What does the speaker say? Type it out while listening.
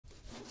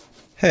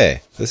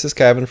Hey, this is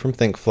Kevin from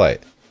Think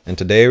Flight, and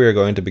today we are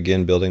going to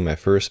begin building my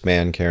first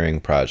man-carrying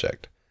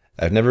project.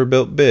 I've never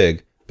built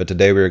big, but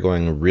today we are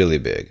going really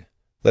big.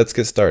 Let's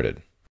get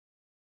started.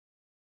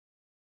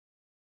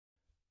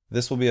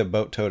 This will be a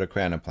boat-towed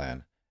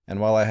Ekranoplan, and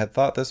while I had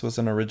thought this was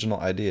an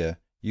original idea,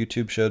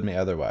 YouTube showed me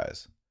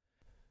otherwise.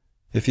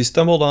 If you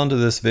stumbled onto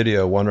this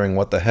video wondering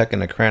what the heck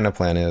an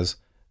Ekranoplan is,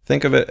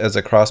 think of it as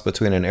a cross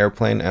between an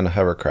airplane and a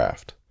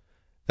hovercraft.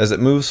 As it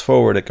moves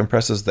forward, it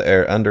compresses the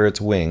air under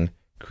its wing,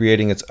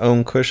 creating its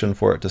own cushion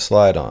for it to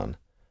slide on.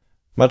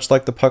 Much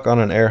like the puck on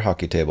an air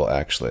hockey table,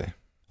 actually.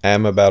 I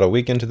am about a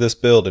week into this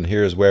build and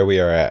here is where we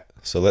are at,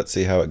 so let's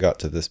see how it got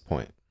to this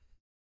point.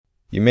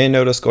 You may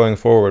notice going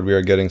forward we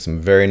are getting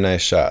some very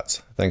nice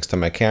shots, thanks to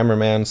my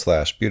cameraman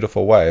 /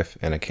 beautiful wife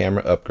and a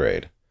camera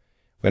upgrade.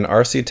 When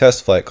RC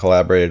Test Flight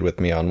collaborated with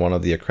me on one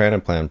of the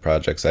Ekranoplan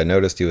projects, I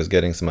noticed he was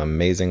getting some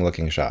amazing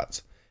looking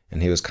shots,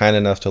 and he was kind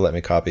enough to let me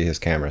copy his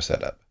camera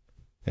setup.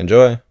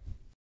 Enjoy!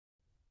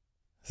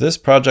 This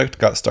project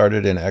got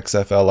started in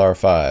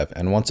XFLR5,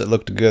 and once it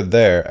looked good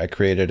there, I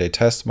created a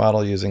test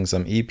model using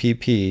some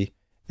EPP,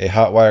 a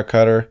hot wire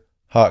cutter,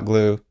 hot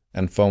glue,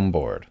 and foam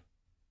board.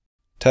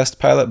 Test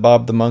pilot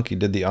Bob the Monkey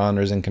did the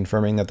honors in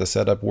confirming that the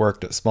setup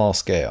worked at small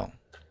scale.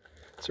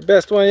 It's your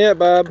best one yet,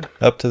 Bob.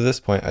 Up to this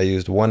point, I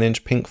used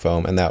 1-inch pink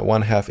foam and that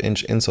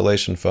 1/2-inch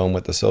insulation foam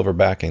with the silver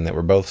backing that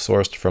were both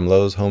sourced from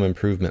Lowe's home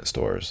improvement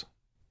stores.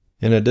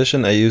 In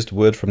addition, I used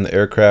wood from the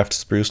aircraft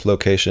spruce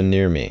location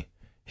near me.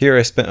 Here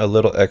I spent a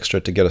little extra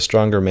to get a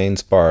stronger main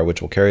spar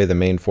which will carry the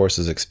main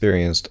forces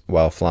experienced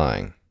while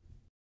flying.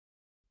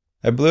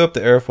 I blew up the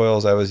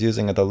airfoils I was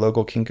using at the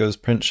local Kinko's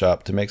print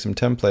shop to make some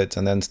templates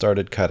and then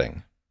started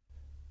cutting.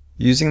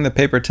 Using the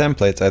paper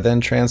templates, I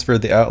then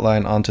transferred the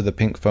outline onto the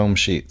pink foam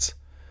sheets.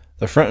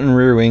 The front and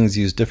rear wings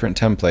used different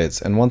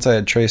templates, and once I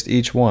had traced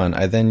each one,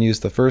 I then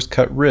used the first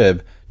cut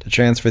rib to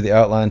transfer the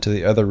outline to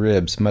the other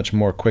ribs much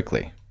more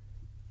quickly.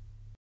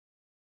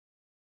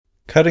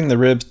 Cutting the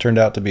ribs turned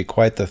out to be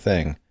quite the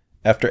thing.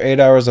 After 8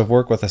 hours of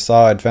work with a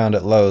saw I'd found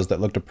at Lowe's that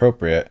looked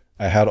appropriate,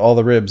 I had all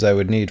the ribs I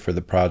would need for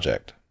the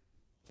project.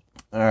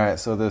 Alright,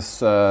 so this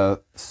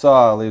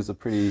saw leaves a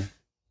pretty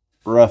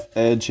rough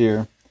edge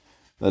here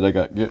that I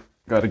got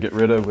to get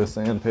rid of with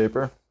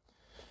sandpaper.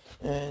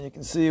 And you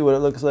can see what it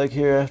looks like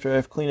here after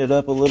I've cleaned it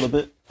up a little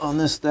bit on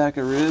this stack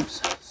of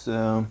ribs.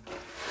 So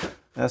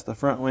that's the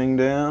front wing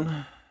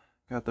down.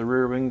 Got the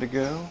rear wing to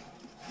go.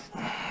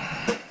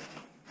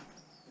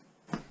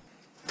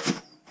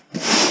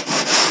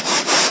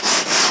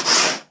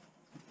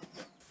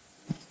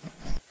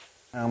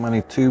 How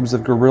many tubes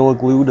of Gorilla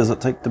Glue does it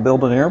take to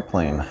build an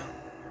airplane?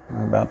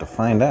 We're about to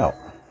find out.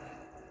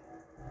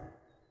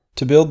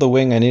 To build the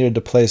wing, I needed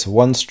to place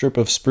one strip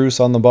of spruce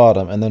on the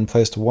bottom and then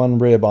placed one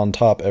rib on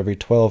top every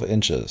 12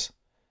 inches.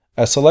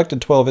 I selected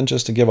 12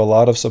 inches to give a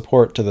lot of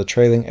support to the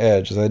trailing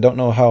edge as I don't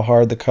know how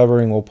hard the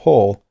covering will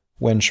pull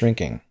when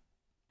shrinking.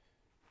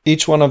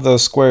 Each one of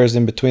those squares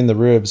in between the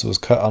ribs was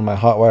cut on my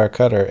hot wire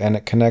cutter, and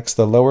it connects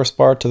the lower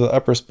spar to the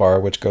upper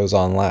spar, which goes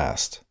on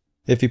last.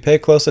 If you pay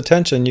close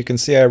attention, you can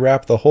see I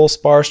wrap the whole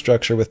spar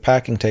structure with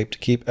packing tape to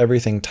keep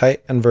everything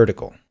tight and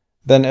vertical.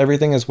 Then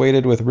everything is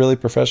weighted with really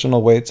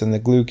professional weights and the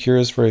glue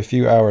cures for a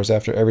few hours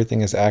after everything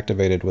is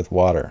activated with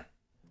water.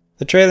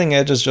 The trailing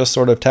edge is just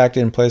sort of tacked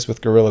in place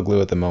with Gorilla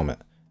Glue at the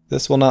moment.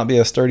 This will not be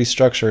a sturdy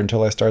structure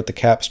until I start the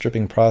cap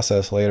stripping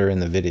process later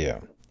in the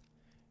video.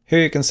 Here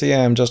you can see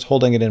I am just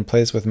holding it in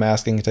place with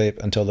masking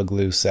tape until the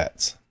glue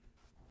sets.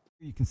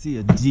 You can see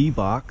a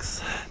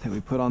D-box that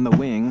we put on the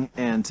wing,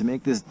 and to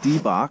make this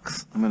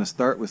D-box, I'm going to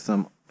start with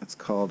some, it's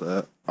called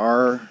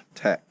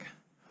R-Tech.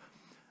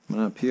 I'm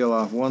going to peel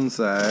off one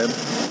side,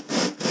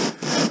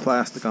 the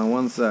plastic on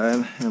one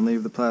side, and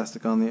leave the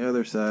plastic on the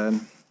other side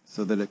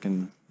so that it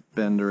can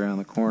bend around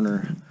the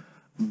corner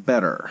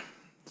better.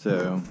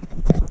 So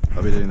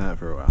I'll be doing that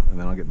for a while, and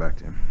then I'll get back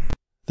to you.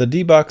 The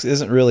D-box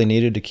isn't really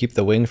needed to keep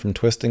the wing from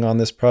twisting on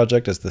this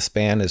project as the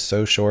span is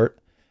so short.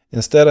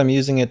 Instead, I'm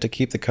using it to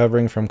keep the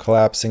covering from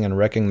collapsing and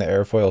wrecking the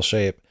airfoil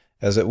shape,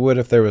 as it would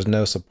if there was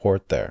no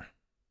support there.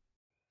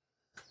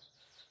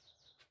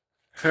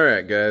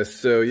 Alright guys,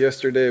 so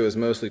yesterday was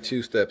mostly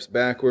 2 steps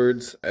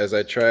backwards as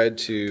I tried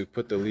to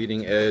put the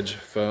leading edge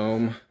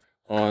foam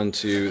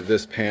onto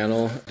this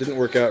panel. It didn't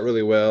work out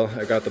really well.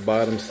 I got the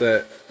bottom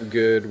set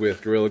good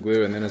with Gorilla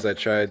Glue, and then as I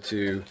tried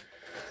to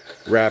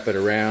wrap it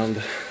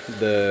around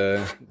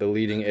the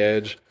leading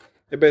edge,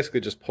 it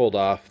basically just pulled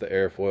off the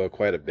airfoil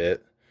quite a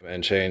bit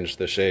and changed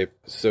the shape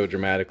so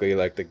dramatically,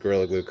 like the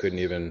Gorilla Glue couldn't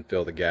even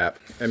fill the gap.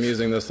 I'm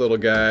using this little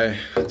guy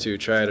to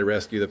try to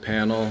rescue the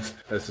panel.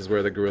 This is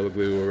where the Gorilla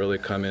Glue will really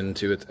come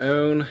into its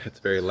own. It's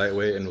very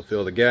lightweight and will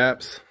fill the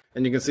gaps.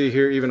 And you can see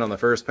here, even on the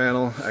first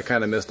panel, I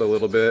kind of missed a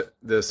little bit.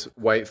 This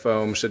white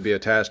foam should be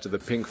attached to the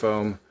pink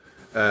foam,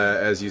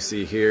 as you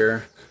see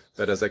here.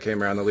 But as I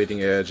came around the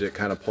leading edge, it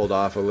kind of pulled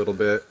off a little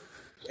bit.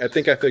 I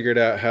think I figured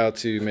out how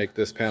to make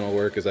this panel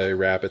work as I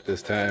wrap it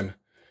this time.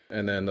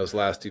 And then those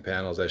last 2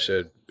 panels I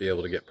should be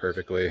able to get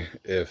perfectly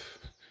if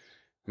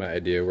my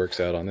idea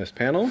works out on this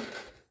panel.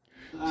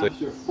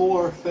 After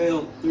 4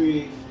 failed,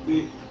 3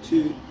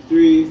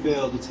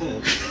 failed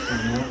attempts on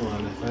that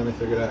one, I finally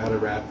figured out how to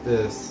wrap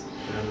this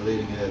around the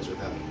leading edge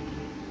without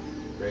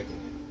breaking it.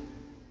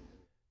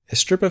 A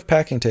strip of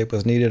packing tape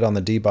was needed on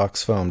the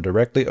D-box foam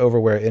directly over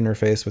where it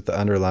interfaced with the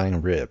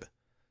underlying rib.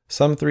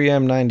 Some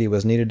 3M90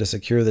 was needed to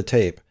secure the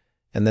tape,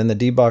 and then the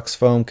D-box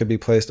foam could be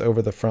placed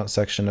over the front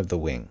section of the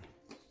wing.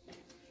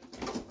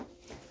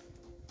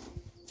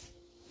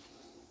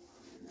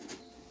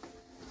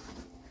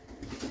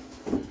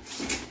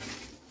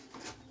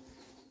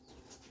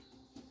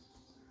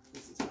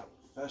 This is how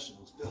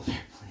professionals build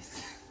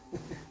airplanes.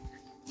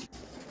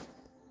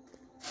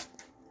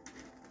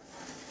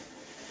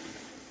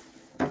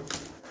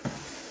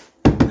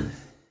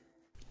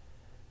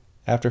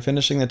 After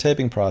finishing the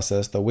taping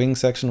process, the wing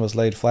section was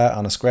laid flat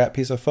on a scrap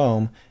piece of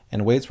foam,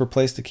 and weights were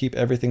placed to keep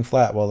everything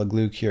flat while the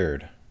glue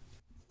cured.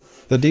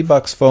 The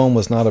D-box foam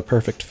was not a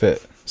perfect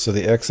fit, so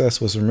the excess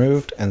was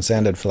removed and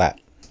sanded flat.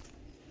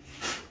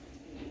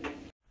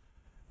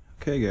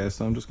 Okay guys,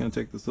 so I'm just going to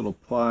take this little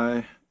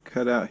ply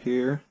cut out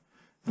here,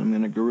 and I'm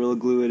going to Gorilla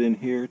Glue it in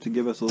here to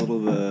give us a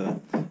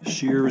little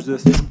shear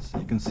resistance.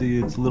 You can see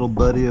its little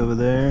buddy over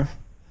there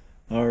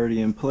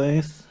already in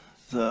place,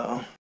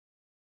 so...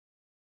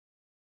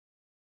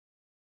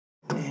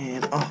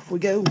 and off we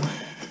go.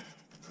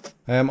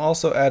 I am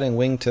also adding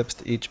wingtips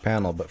to each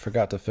panel, but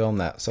forgot to film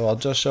that, so I'll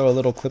just show a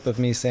little clip of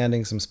me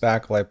sanding some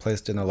spackle I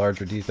placed in the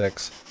larger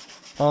defects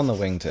on the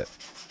wingtip.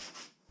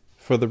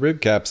 For the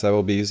rib caps, I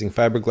will be using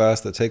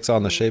fiberglass that takes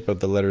on the shape of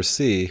the letter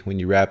C when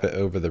you wrap it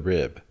over the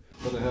rib.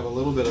 But I have a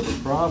little bit of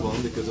a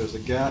problem because there's a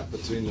gap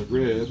between the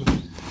rib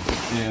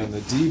and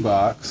the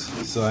D-box,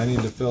 so I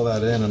need to fill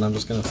that in, and I'm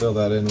just going to fill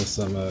that in with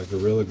some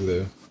Gorilla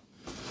Glue,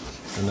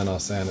 and then I'll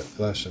sand it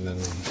flush, and then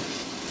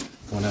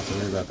won't have to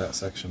worry about that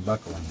section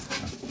buckling.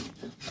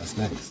 That's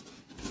next.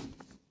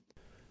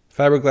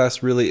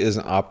 Fiberglass really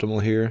isn't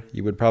optimal here.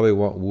 You would probably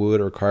want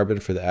wood or carbon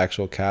for the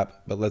actual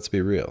cap, but let's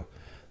be real.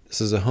 This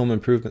is a home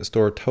improvement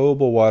store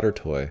towable water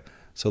toy,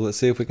 so let's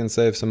see if we can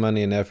save some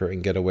money and effort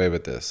and get away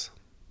with this.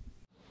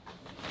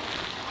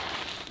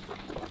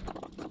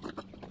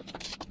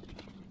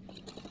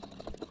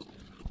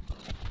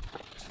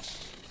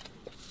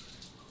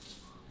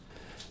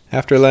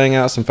 After laying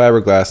out some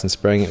fiberglass and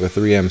spraying it with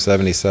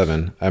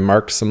 3M77, I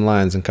marked some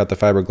lines and cut the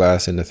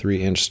fiberglass into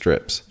 3-inch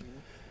strips.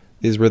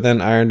 These were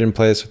then ironed in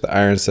place with the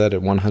iron set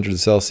at 100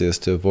 Celsius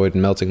to avoid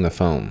melting the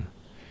foam.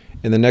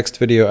 In the next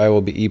video I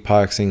will be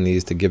epoxying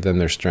these to give them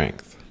their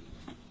strength.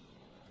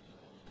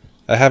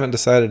 I haven't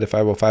decided if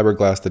I will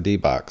fiberglass the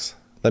D-box.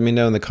 Let me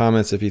know in the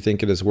comments if you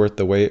think it is worth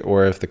the wait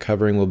or if the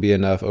covering will be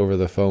enough over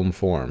the foam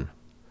form.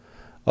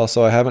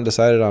 Also, I haven't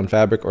decided on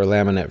fabric or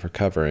laminate for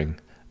covering.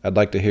 I'd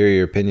like to hear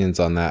your opinions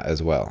on that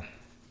as well.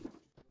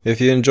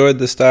 If you enjoyed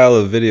this style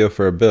of video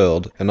for a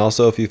build, and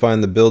also if you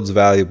find the builds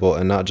valuable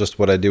and not just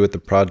what I do with the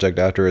project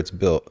after it's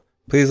built,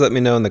 please let me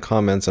know in the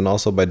comments and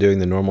also by doing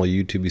the normal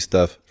YouTubey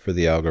stuff for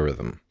the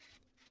algorithm.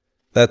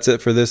 That's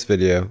it for this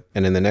video,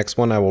 and in the next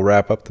one I will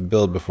wrap up the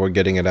build before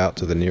getting it out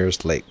to the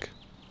nearest lake.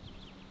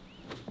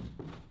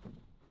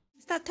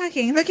 Stop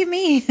talking, look at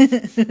me!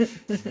 This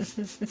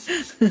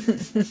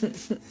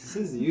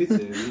is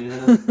YouTube, you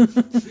know?